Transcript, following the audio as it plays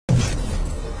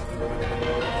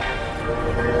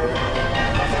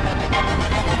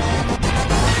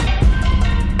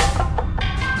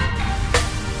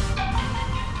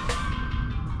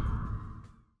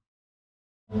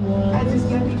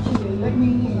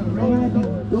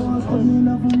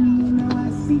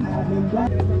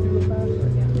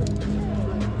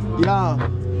Yeah,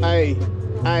 hey,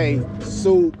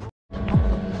 soup.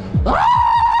 Ah!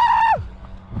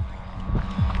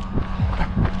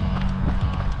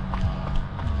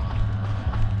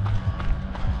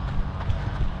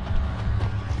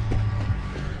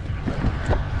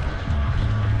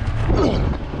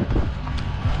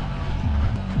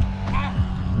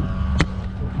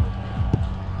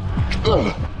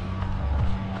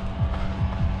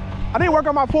 I need to work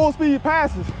on my full speed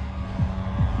passes.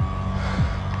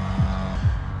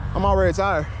 I'm already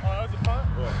tired. Oh, that was a punt?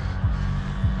 Yeah.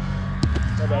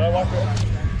 No bad, I walked it.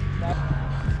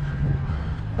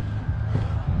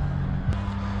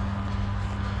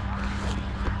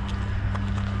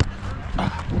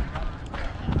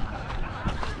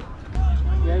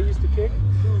 Yeah, you used to kick?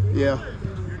 Yeah.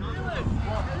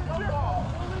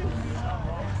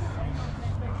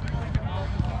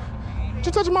 What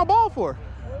you touching my ball for?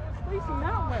 Facing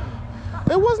that way.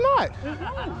 It was not. It was.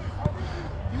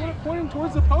 You want it pointing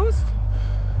towards the post?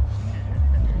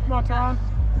 Come on, Terron. You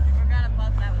forgot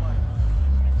about that one.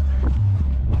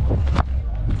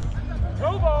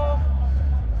 Toe ball.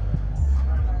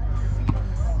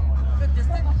 Good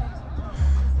distance.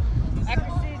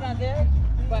 Accuracy not there,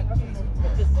 but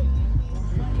good distance.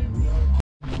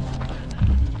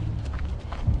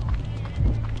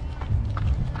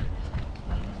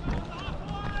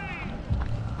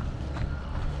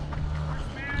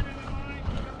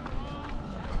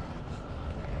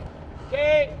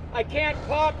 Okay, I can't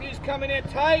pop, he's coming in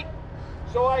tight.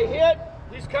 So I hit,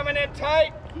 he's coming in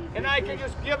tight, and I can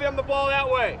just give him the ball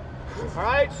that way. All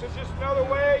right, so just another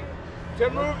way to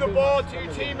move the ball to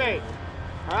your teammate.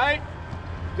 All right,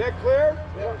 is that clear?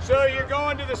 So you're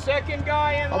going to the second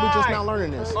guy in line. Are we just now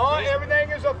learning this?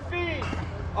 Everything is a feed.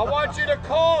 I want you to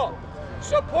call.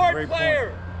 Support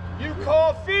player, you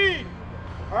call feed.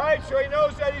 All right, so he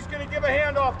knows that he's gonna give a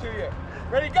handoff to you.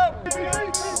 Ready, go!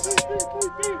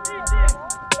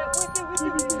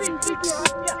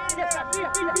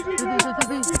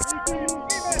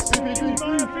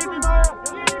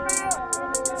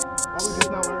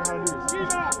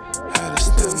 Had to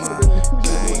step my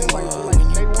game up. When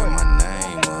you put my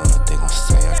name up, they gon'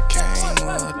 say I came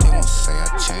up. They gon' say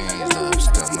I changed up.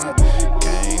 Step my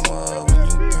game up. When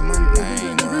you put my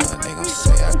name up, they gon'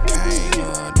 say I came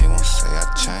up. They gon' say I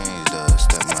changed up.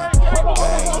 Step my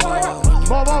game up. When you put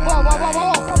my name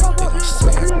up, they gon'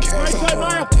 say I came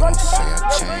up. They gon' say I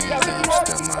changed up.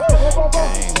 Step my game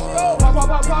up. When you put my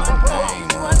name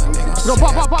up, they gon' say I came up.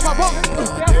 They gon'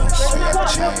 say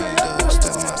I changed up.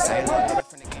 Step my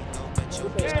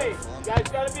Okay, you guys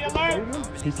gotta be alert.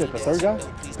 He said the third guy?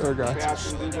 Third guy.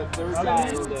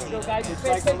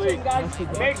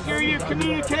 Make sure you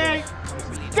communicate.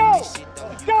 Go!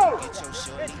 Go!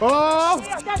 Oh!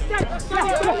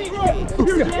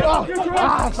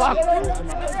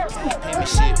 Payment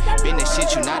shit, been the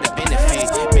shit, you not a benefit.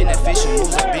 Beneficial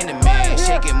moves, I've been the man.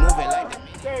 Shake it, move it like the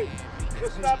Okay,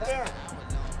 just stop there.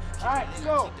 Alright,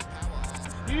 so,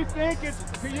 do you think it's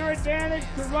to your advantage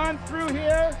to run through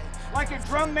here like a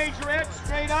drum majorette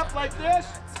straight up like this?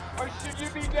 Or should you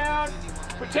be down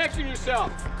protecting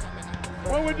yourself?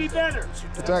 What would be better?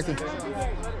 Attacking.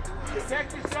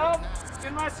 Protect yourself?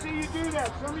 Then let's see you do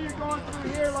that. Some of you are going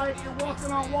through here like you're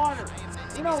walking on water.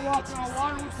 We're not walking on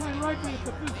water, we're playing rugby, it's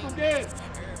a physical game.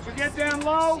 So get down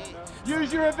low,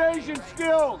 use your evasion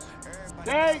skills.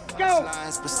 Okay, go!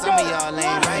 but some of y'all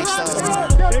ain't right, so put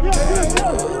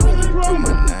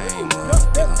my name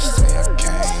up, they gon' say I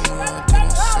came up, they gon'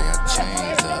 say I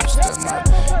changed up, step my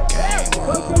game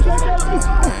up, put my name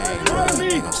up,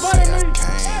 they gon' say I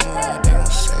came up, they gon'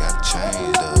 say I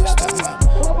changed up, step my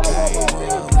game up, put my name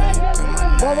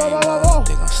up,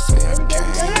 they gon' say I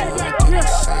came up, they gon'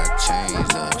 say I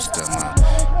changed up, step my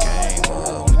game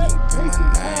up, when you put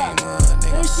my name up,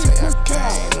 they gon' say I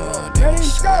came up, they gon'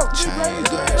 say I changed up, step my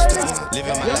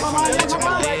living my life on the edge of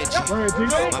my legend.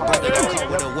 My brother got caught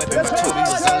with a weapon, my Toby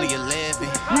was only 11.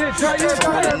 That's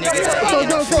for all the niggas I hate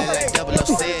and I'm feeling like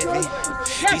 007.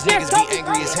 These niggas be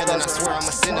angry as hell and I swear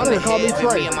I'ma send them to heaven.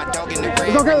 Me and my dog in the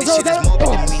grave, and this shit is morbid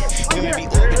to me. Women be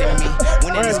orbiting me,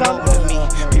 when it is morbid to me.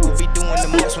 People be doing the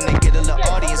most when they get a little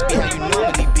audience, be how you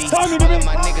normally be. All of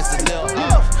my niggas a little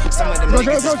off, some of them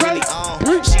niggas is really on.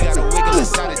 She got a wiggle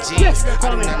inside of jeans, I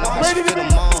do not know how she fit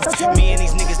them on. Me and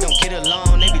these niggas don't get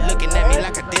along, they be looking at me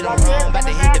like I did them wrong. About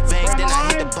to hit the bank, then I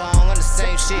hit the bong on the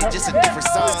same shit, just a different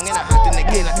song. And I hopped in the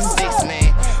game like a 6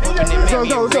 man. rapping, it made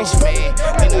me a rich man.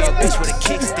 You know your bitch with a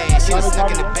kickstand. She was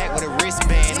stuck in the back with a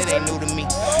wristband. It ain't new to me.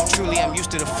 Truly, I'm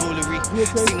used to the foolery.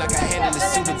 Seem like I handle it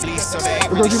suitably, so there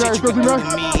ain't really shit you can do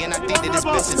to me. And I think that it's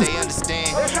best that they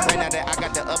understand. Right now that I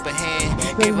got the upper hand,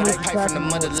 gave her the pipe from the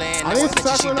motherland. Now I bet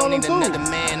you she don't need another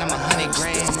man. I'm 100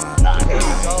 grand.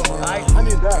 I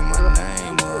need that. My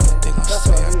name up, they gon'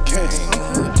 say I came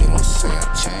up. They gon' say I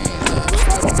changed up.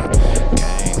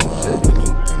 Game up, when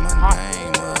you bring my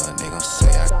name up, they gon'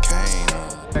 say I came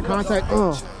up. That contact,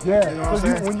 Yeah, you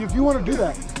know if you want to do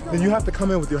that, then you have to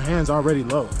come in with your hands already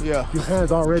low. Yeah. Your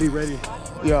hands already ready.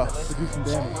 Yeah. To do some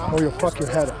damage, or you'll fuck your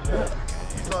head up. You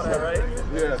saw that, right?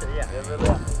 Yeah.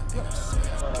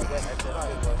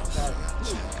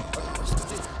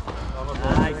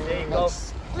 Nice, there you go.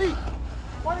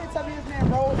 Why didn't tell me this man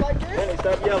rolls like this? Hey,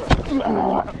 stop yelling.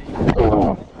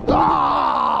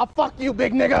 Ah, fuck you,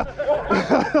 big nigga.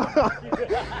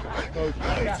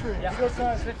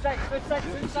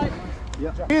 Switch side.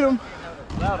 Yeah. Beat him.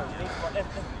 Louder.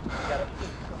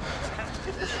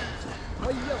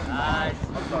 Nice.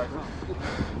 I'm sorry.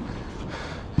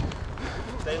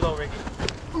 Stay low, Ricky.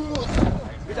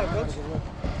 Good job, coach.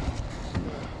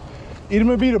 Eat him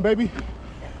and beat him, baby.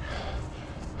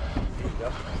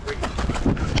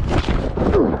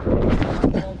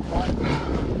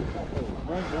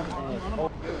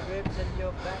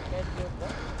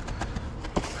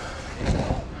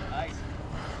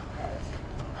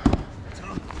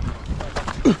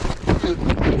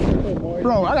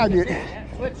 Bro, I gotta get.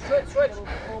 Switch.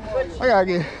 I gotta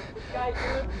get.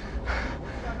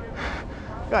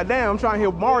 God damn, I'm trying to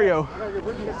hit Mario.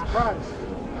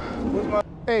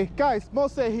 Hey, guys, Mo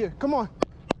said here. Come on.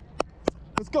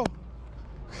 Let's go.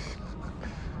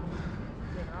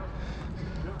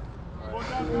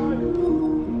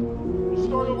 We'll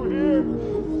start over here.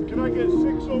 Can I get 6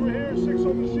 over here, 6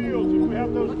 on the shields if we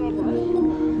have those numbers?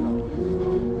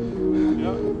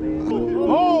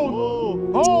 Hold!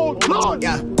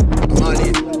 Yeah, I'm all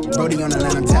in. Brody on the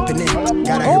line, I'm tapping in.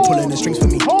 Got out here pulling the strings for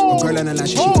me. A girl on the line,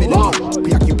 she feeling me.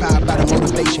 Preoccupied by the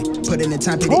motivation. Put in the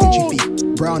time, pay the entry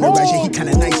fee. Bro on the right, yeah, he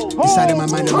kinda nice. Inside of my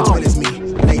mind, which one is me?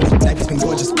 Lately, life has been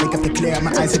gorgeous. Wake up to clear,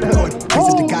 my eyes have been cold. Praise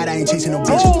up to God, I ain't chasing no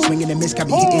bitch. Swinging and miss, got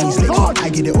me hitting these licks. I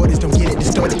get the orders, don't get it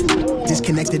distorted.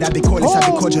 Disconnected, I've been cordless, I've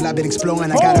been cordial, I've been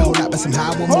exploring. I got a whole lot, but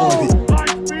somehow I want more of it.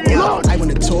 Yeah, I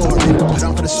want to tour and put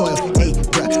on for the soil. Hey,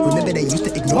 bruh, remember they used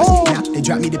to ignore us. Now they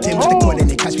dropped me the pin with the cord and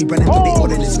they catch me running through the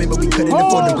ordinance. Remember we couldn't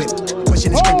afford the whip.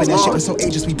 Pushing and scraping, that shit was so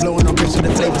ageless. We blowing on grips with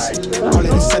the flavors. All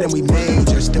of a sudden we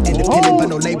major, still independent but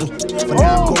no label. For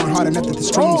now I'm going hard enough that the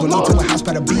streams will lead to a house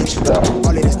by the beach.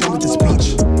 All of this done with the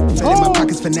speech. Filling my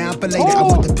pockets for now, for later. I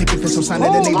want the picket for some sign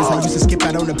of the neighbors. I used to skip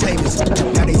out on the payments.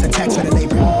 Nowadays I tax for the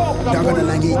labor. Dog on the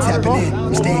line, you ain't tapping in.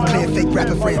 I'm staying clear, fake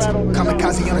rapper friends.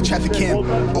 Kamikaze on a traffic cam.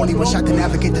 Only one shot to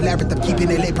navigate the labyrinth. I'm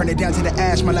keeping it late, burn it down to the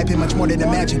ash. My life is much more than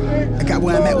imagine. I got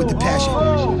where I'm at with the passion.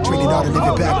 Traded all to live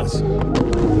it backwards.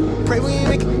 Pray we ain't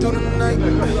make it through the night.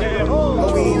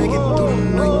 Oh, we ain't make it through the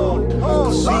night. You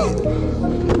can see it.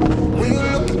 When you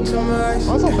look into my eyes.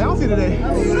 I'm so bouncy today.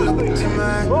 When you look into my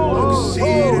eyes, you can see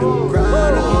it.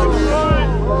 Grind all day.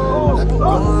 I've been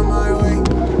going my way.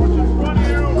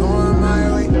 Going my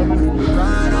way.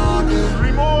 Grind all day.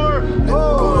 3 more!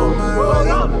 Going my way.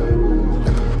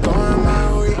 Going my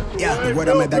way. Yeah, the word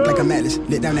on my back like I'm Atlas.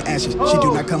 Lit down the ashes. She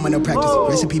do not come with no practice.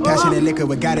 Recipe, passion, and liquor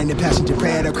with God in the passenger.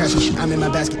 Pray at her crashes. I'm in my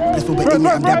basket. Blissful but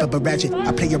ignorant. I'm dapper but ratchet.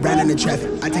 I play around in the traffic.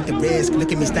 I take the risk.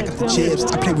 Look at me stack up the chips.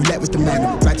 I play roulette with the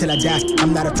magnum. Right till I die.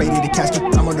 I'm not afraid of the casket.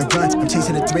 I'm on the run. I'm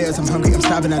chasing the thrills. I'm hungry. I'm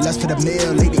starving. I lust for the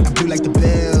meal. Lately, I'm blue like the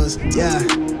bills. Yeah.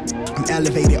 I'm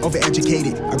elevated,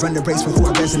 overeducated. I run the race for who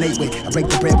I resonate with. I break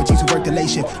the bread with these who work the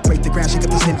late shift. Break the ground, shake up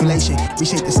the stimulation.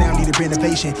 Reshape the sound, needed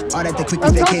renovation. All that they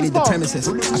quickly vacated the premises.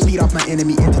 I feed off my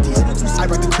enemy entities. I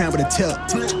rock the crown with a tilt.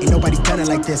 Ain't nobody done it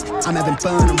like this. I'm having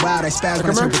fun, I'm wild, I spaz when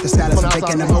I serve with the stylus. I'm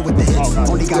taking them home with the hits.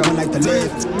 Only got one life to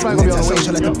live.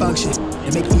 Anti-social at the function.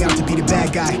 They make me out to be the bad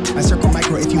guy. I circle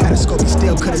micro, if you had a scope, you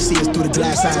still couldn't see us through the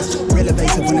glass eyes. Real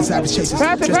evasive when it's average chases.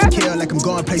 Just to kill like I'm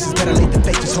going places. Better late than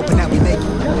fake, just hoping that we make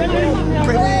it.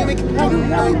 Pray we ain't make it through the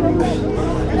night.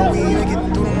 But we ain't make it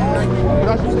through the night.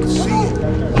 You can see it.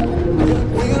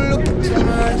 When you look into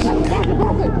my eyes.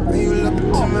 When you look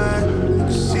into my eyes. You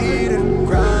can see it.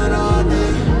 Grind all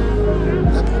day.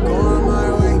 I've been going my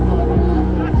way.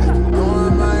 I've been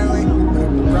going my way.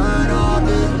 Grind all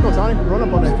day. Let's go, Tony. Run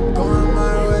up on that. Going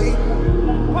my way.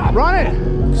 Run it. You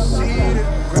can see it.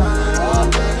 Grind all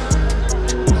day.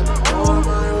 I've been going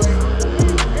my way.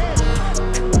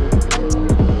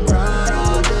 Grind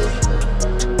all day.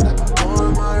 I've been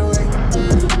going my way.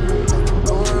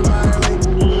 Going my way.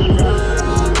 Grind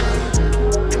all day.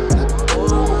 I've been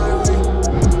going my way.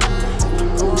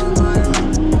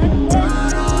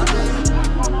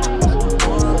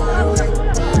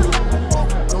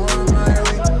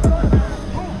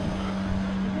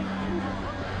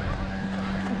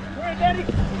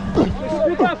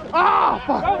 Ah,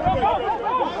 fuck.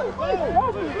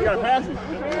 You gotta pass it.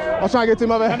 I'm trying to get to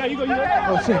my man. No, you go.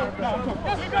 Oh, shit.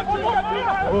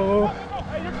 Oh.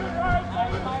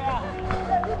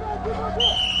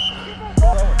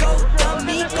 Go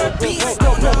dummy, go beast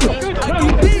on them. I go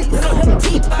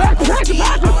deep, I go deep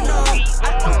on them. I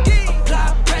go deep, apply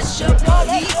pressure,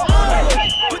 police on them.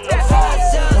 Put that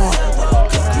 500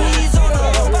 degrees on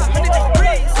them. 100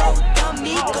 degrees. Go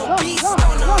dummy, go beast on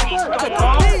them. I go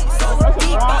deep, so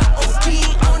deep, I OD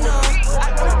on them.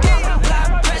 I go deep, apply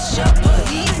pressure,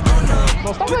 police on them. No,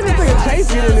 stop letting this nigga chase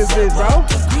you in this bitch, bro.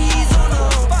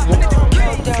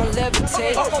 Down,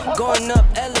 levitate, going up,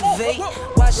 elevate.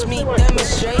 Watch me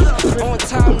demonstrate. On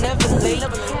time, never late.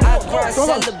 I grind,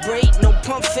 celebrate. No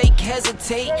pump, fake,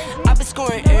 hesitate. I've been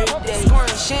scoring every day.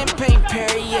 Champagne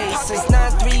Perrier. Since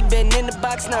 9-3, been in the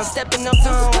box now, stepping up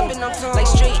tone. Like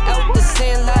straight out the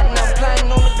sand lot, now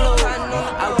plotting on the globe.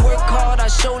 I work hard, I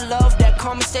show love, that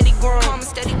calm and steady grind.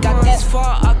 Got this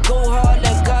far, I go hard,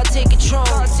 let God take control.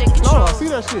 No, I see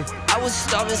that shit. I was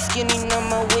starving skinny, now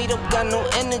my weight up, got no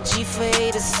energy for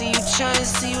haters. See you trying,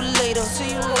 see you later.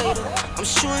 I'm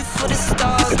shooting for the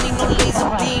stars, need no laser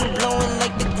beam, blowing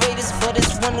like the greatest, but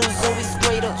it's one who's always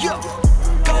greater. Yo,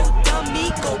 go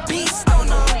dummy, go beast on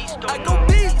them. I go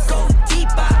beast, go deep,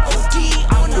 I OD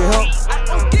on them. I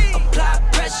go deep, apply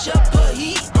pressure, put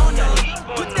heat on them.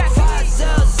 Put that 500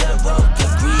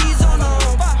 degrees on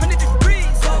them. 100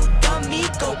 degrees. Go dummy,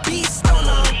 go beast on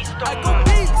them. I go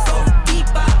beast, go deep,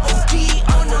 I OD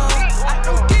on them. I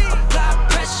go deep, apply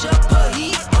pressure, put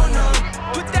heat on them.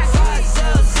 Put that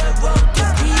 500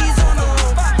 degrees on them.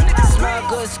 Smile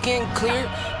good, skin clear.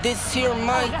 This here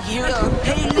my year.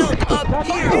 Hey, look up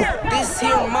here. This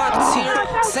here my tier.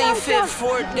 Same fit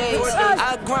 4 days.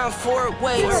 I grind 4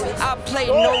 ways. I play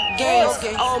no games.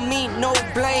 All me, no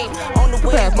blame. On the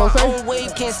way, my own way.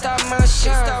 Can't stop my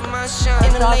shine.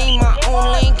 In the lane, my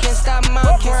own lane. Can't stop my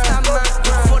grind.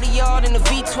 40 yard in the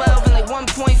V12 and like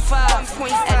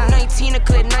 1.5. At 19, I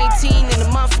cleared 19 in a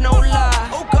month, no lie.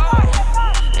 Oh God.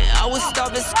 I was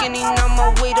starving skinny, now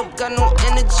my weight up, got no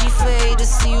energy for haters.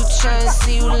 See you trying,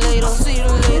 see you later.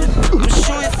 I'm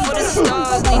shooting for the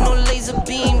stars, need no laser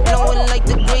beam, blowing like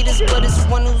the greatest, but it's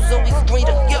one who's always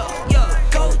greater. Yo,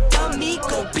 go dummy,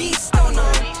 go beast on them.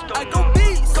 I go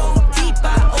beast, go deep, I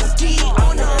OD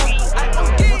on them. I go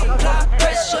deep, apply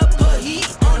pressure, put heat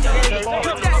on them.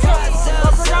 Put that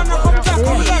 500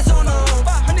 degrees on them.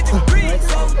 100 degrees.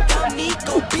 Go dummy,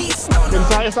 go beast on them.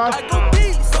 Inside. I go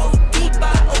beast, go deep, I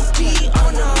OD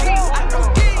on them. I go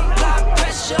deep, apply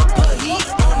pressure, put heat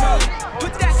on them.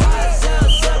 Put that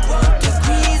 500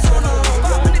 degrees on them.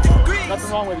 100 degrees.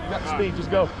 Nothing wrong with it. You got the speed. Just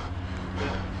go.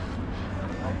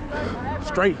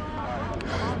 Straight.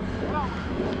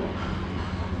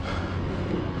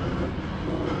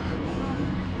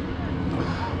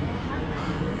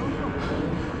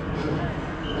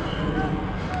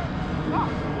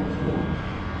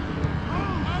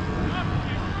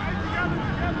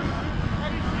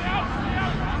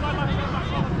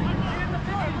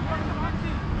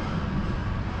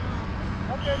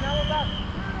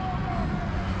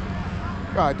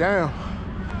 God damn.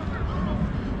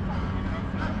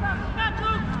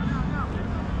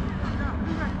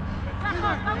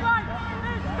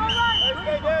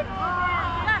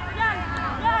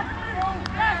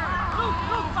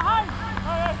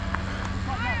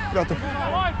 Get out there.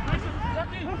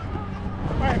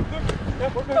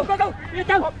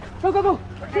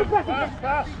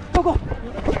 Go.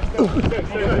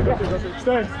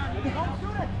 Stay.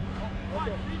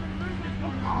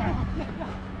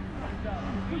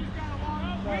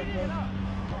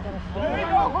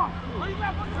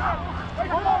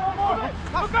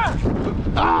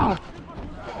 Ah!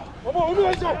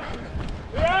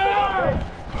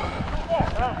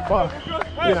 Fuck.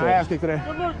 Getting our ass kicked today.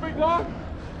 Good look, big dog.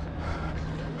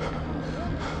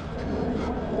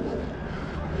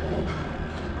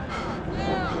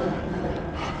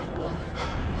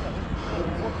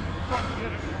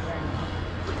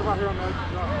 Come out here on that.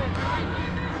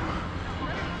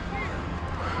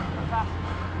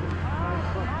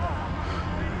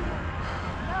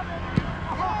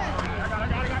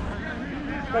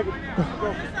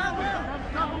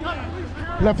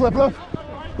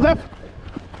 Left.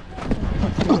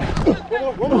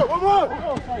 One more.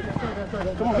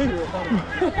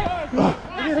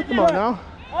 Come on now.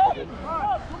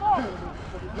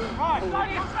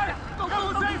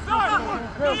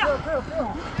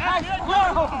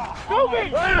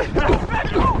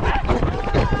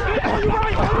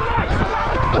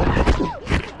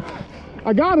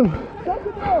 I got him.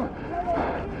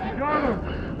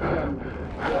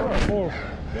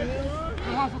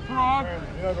 Good hustle, Terron.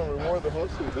 You're not gonna reward the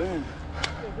hustle, damn.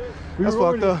 That's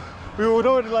fucked up. We were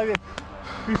doing it like that.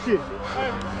 Good shit.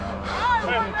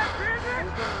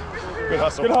 Good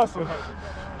hustle. Good hustle.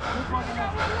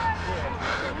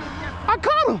 I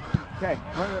caught him. Okay.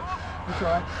 You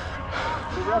try.